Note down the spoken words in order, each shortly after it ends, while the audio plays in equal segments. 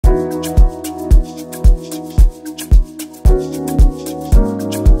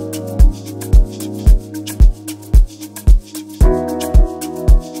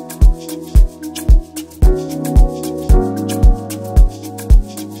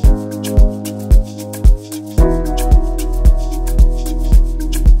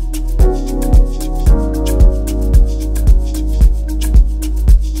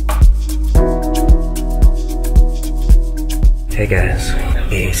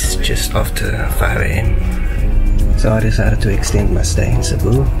just after 5 AM. So I decided to extend my stay in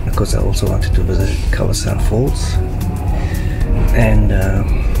Cebu because I also wanted to visit Kawasan Falls. And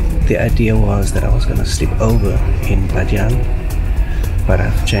the idea was that I was going to sleep over in Badian, but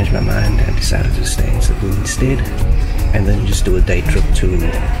I've changed my mind and decided to stay in Cebu instead, and then just do a day trip to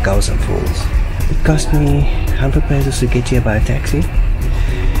Kawasan Falls. It cost me 100 pesos to get here by taxi,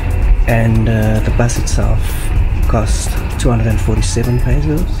 and the bus itself cost 247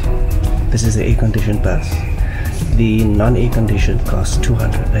 pesos. This is the air-conditioned bus. The non-air-conditioned cost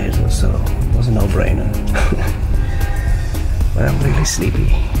 200 pesos, so it was a no-brainer. But I'm really sleepy.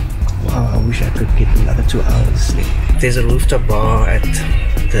 Wow, I wish I could get another 2 hours sleep. There's a rooftop bar at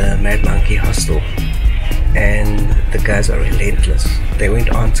the Mad Monkey Hostel, and the guys are relentless. They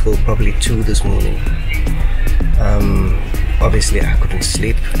went on till probably 2 this morning. Obviously I couldn't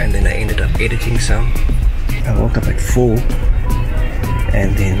sleep, and then I ended up editing some. I woke up at 4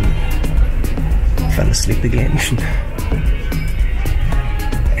 and then fell asleep again.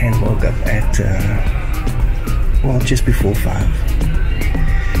 And woke up at well, just before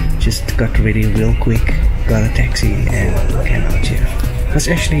 5. Just got ready real quick, got a taxi and came out here. It's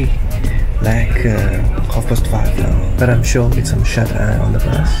actually like 5:30 now, but I'm sure I'll get some shut-eye on the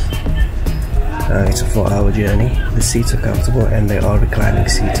bus. It's a 4-hour journey. The seats are comfortable and they are reclining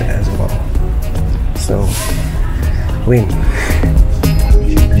seats as well. So, win.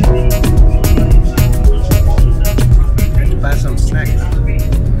 Had to buy some snacks.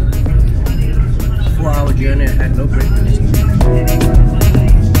 4-hour journey, I had no breakfast.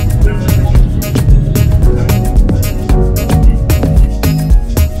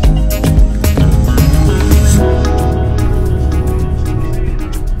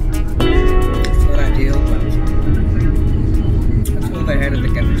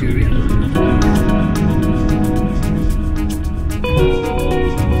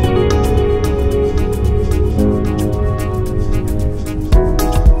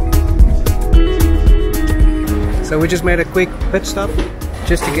 So we just made a quick pit stop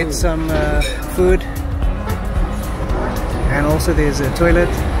just to get some food, and also there's a toilet.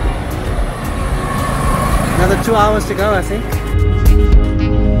 Another 2 hours to go, I think.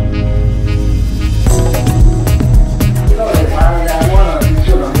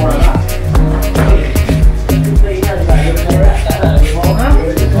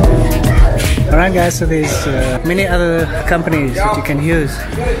 Alright guys, so there's many other companies that you can use.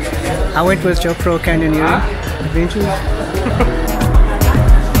 I went with GoPro Canyoneering Adventures.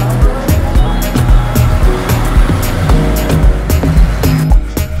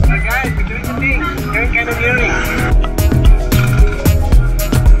 Alright guys, we're doing the thing. Going canyoneering.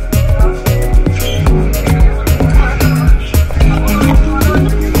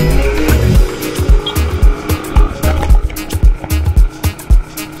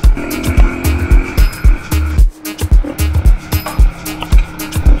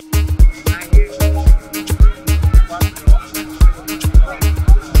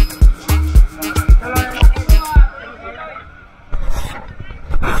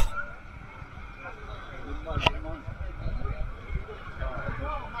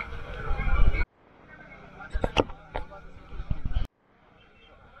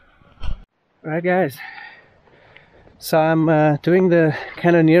 Right guys, so I'm doing the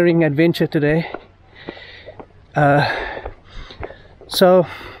canyoneering adventure today. So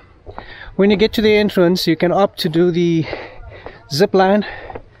when you get to the entrance, you can opt to do the zip line,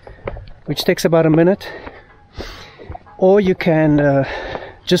 which takes about a minute, or you can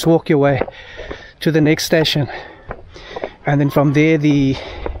just walk your way to the next station, and then from there the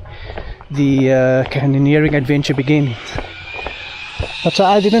canyoneering adventure begins. But so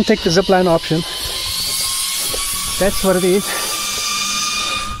I didn't take the zipline option. That's what it is.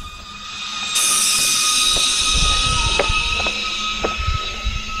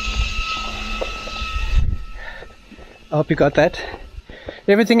 I hope you got that.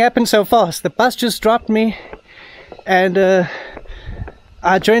 Everything happened so fast. The bus just dropped me, and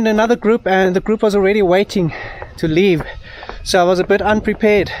I joined another group, and the group was already waiting to leave. So I was a bit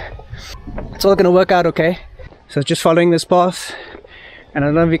unprepared. It's all gonna work out okay. So just following this path. And I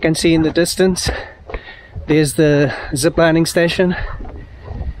don't know if you can see in the distance, there's the ziplining station,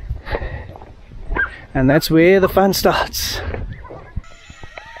 and that's where the fun starts.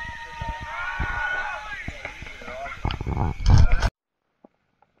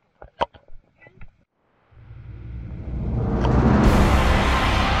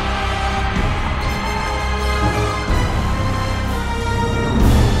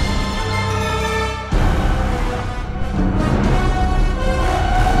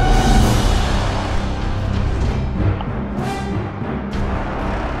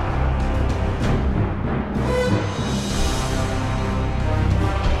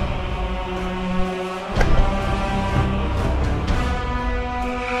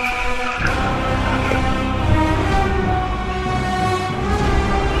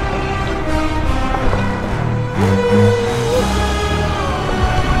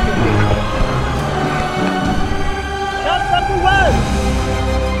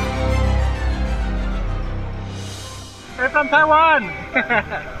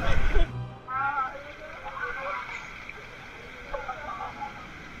 fun!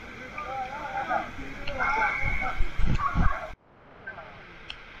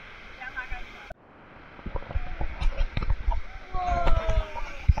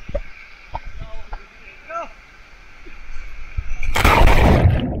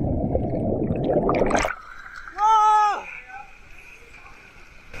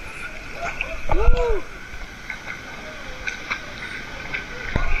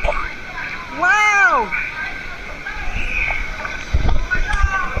 Wow!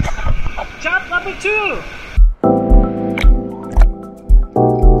 Jump number 2!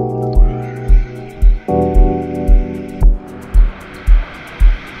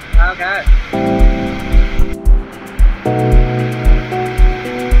 Okay.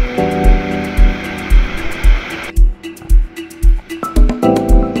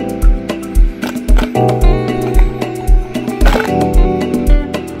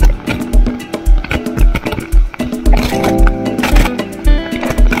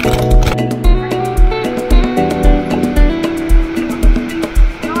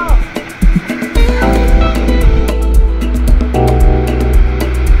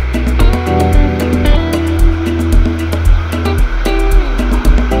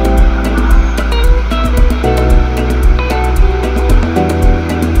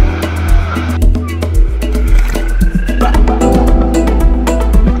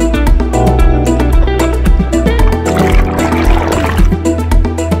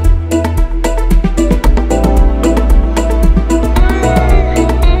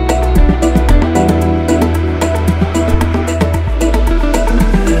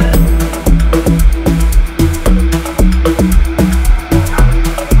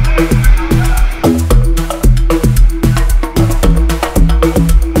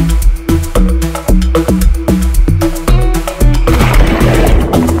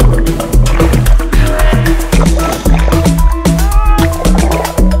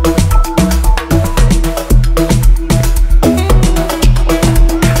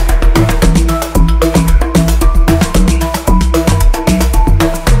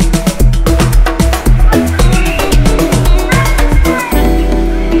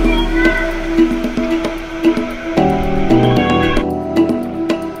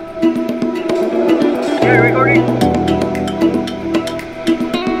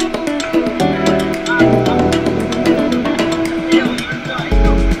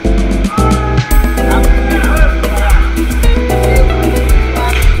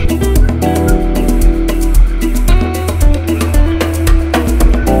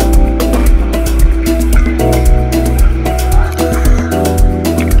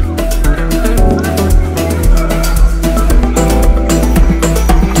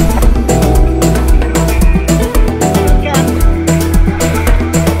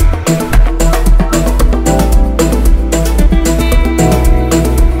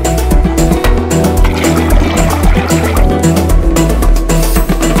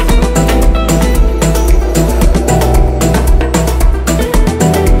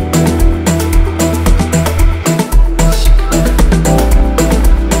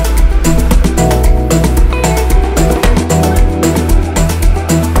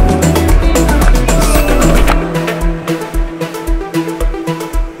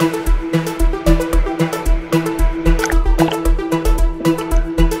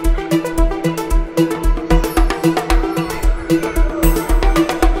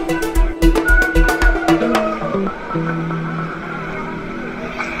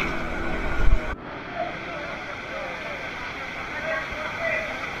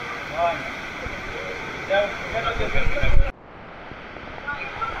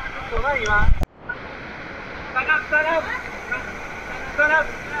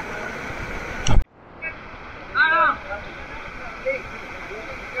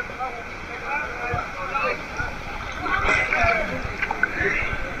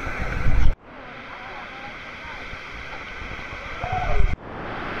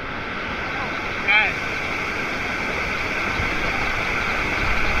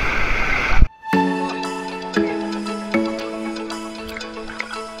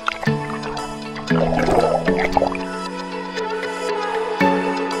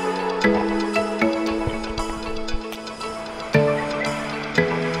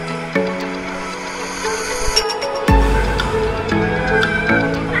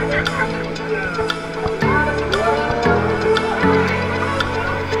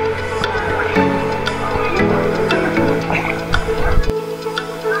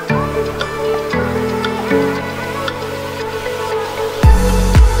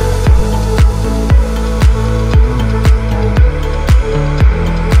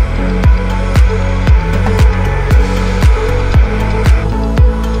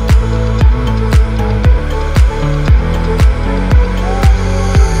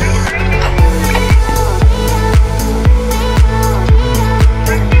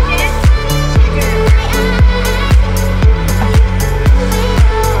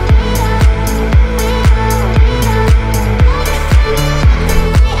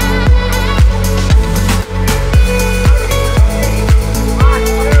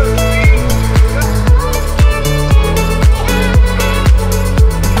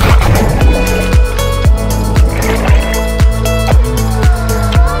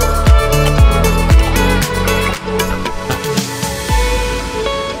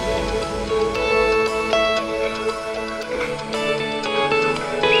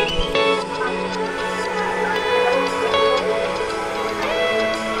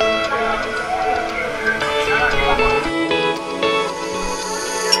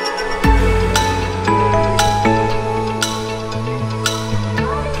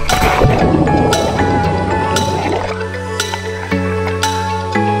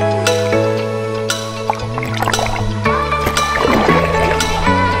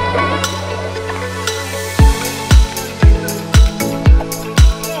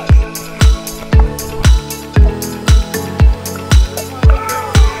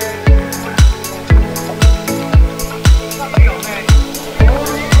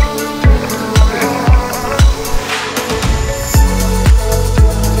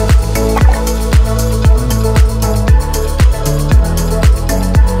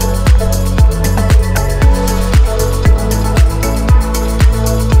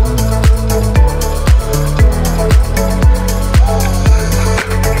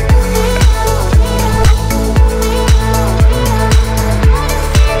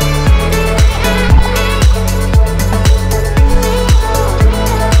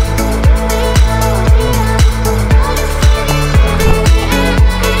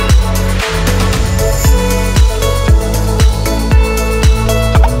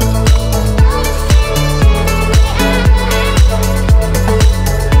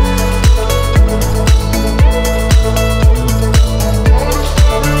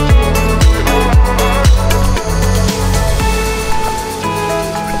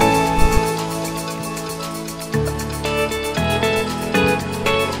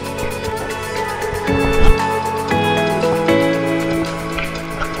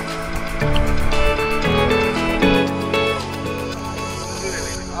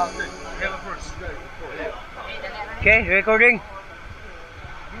 You recording?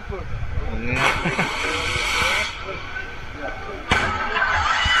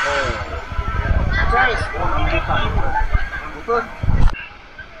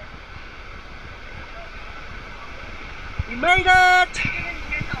 We made it!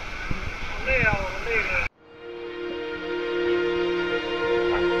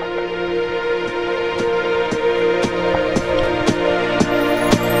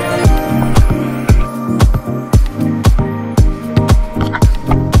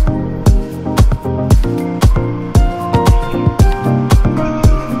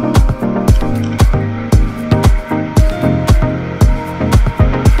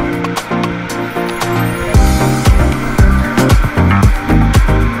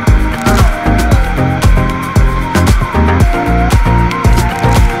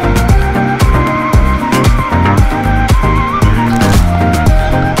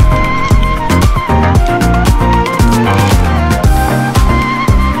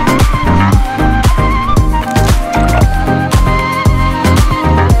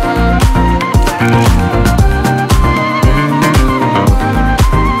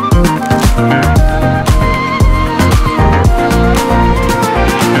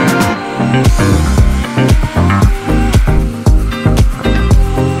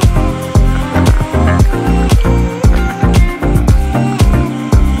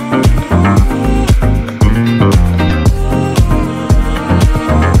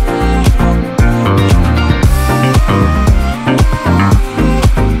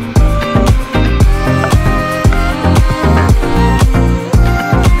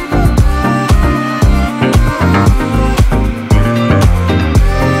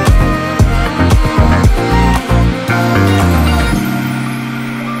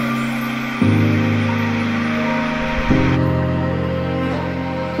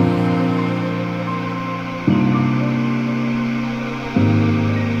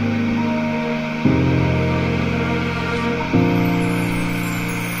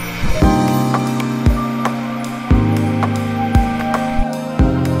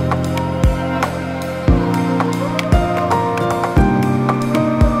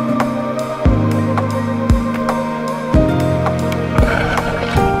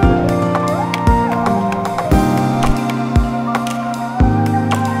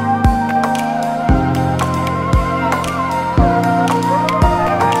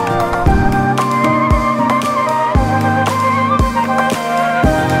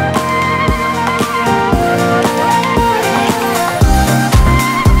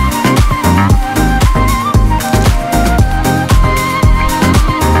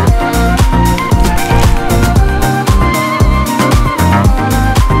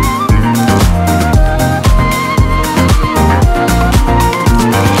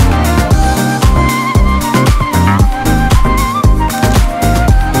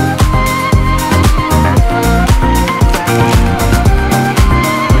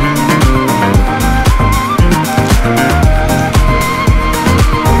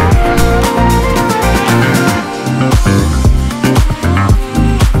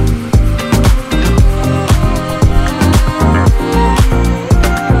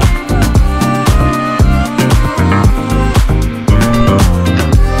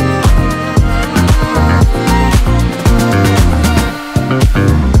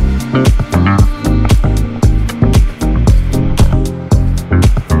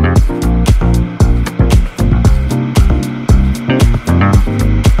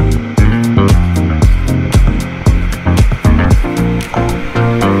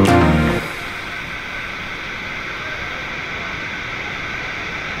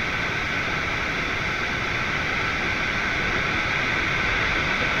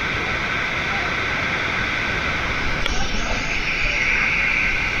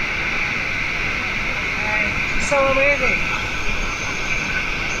 So amazing.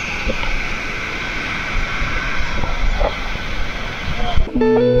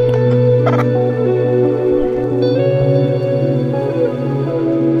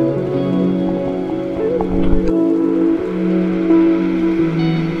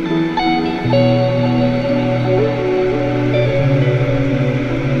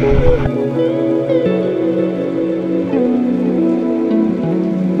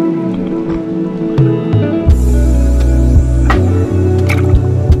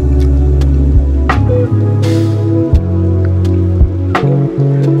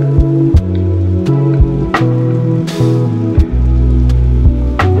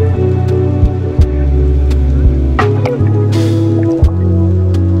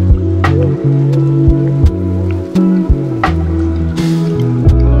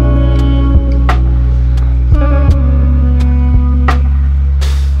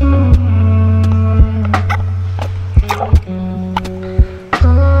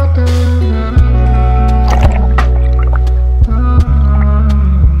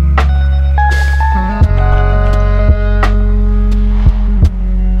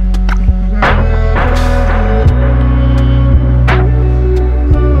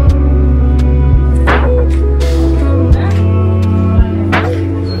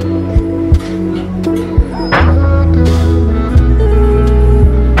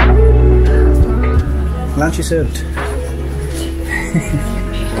 Aren't you served?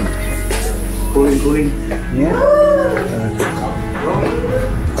 Cooling. Yeah?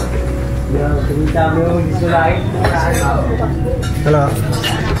 Hello.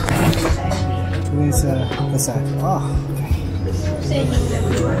 Where's the side? Oh, okay.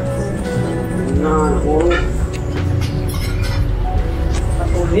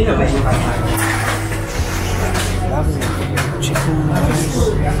 Lovely. Chicken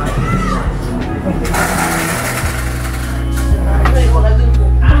rice.